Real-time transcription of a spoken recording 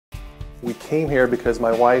We came here because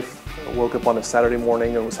my wife woke up on a Saturday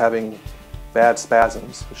morning and was having bad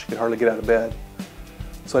spasms. She could hardly get out of bed.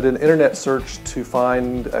 So I did an internet search to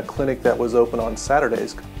find a clinic that was open on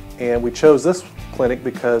Saturdays, and we chose this clinic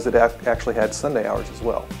because it actually had Sunday hours as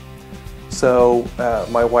well. So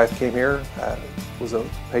my wife came here, was a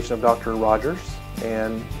patient of Dr. Rogers,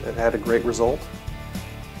 and it had a great result.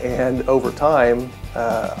 And over time,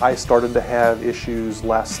 I started to have issues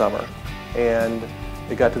last summer, and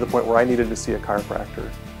it got to the point where I needed to see a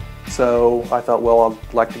chiropractor. So I thought, well,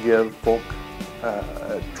 I'd like to give Fulk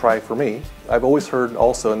a try for me. I've always heard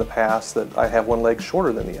also in the past that I have one leg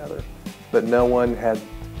shorter than the other, but no one had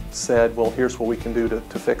said, well, here's what we can do to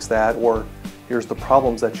fix that, or here's the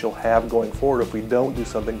problems that you'll have going forward if we don't do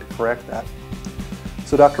something to correct that.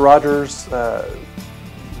 So Dr. Rogers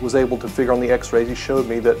was able to figure on the x-rays. He showed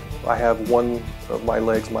me that I have one of my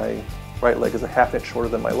legs, my right leg is a ½ inch shorter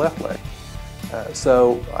than my left leg.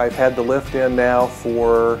 So I've had the lift in now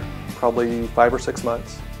for probably 5 or 6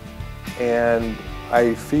 months, and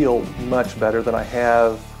I feel much better than I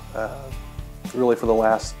have really for the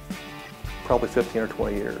last probably 15 or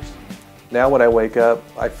 20 years. Now when I wake up,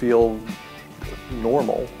 I feel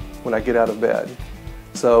normal when I get out of bed.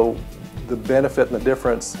 So the benefit and the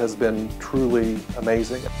difference has been truly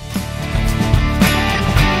amazing.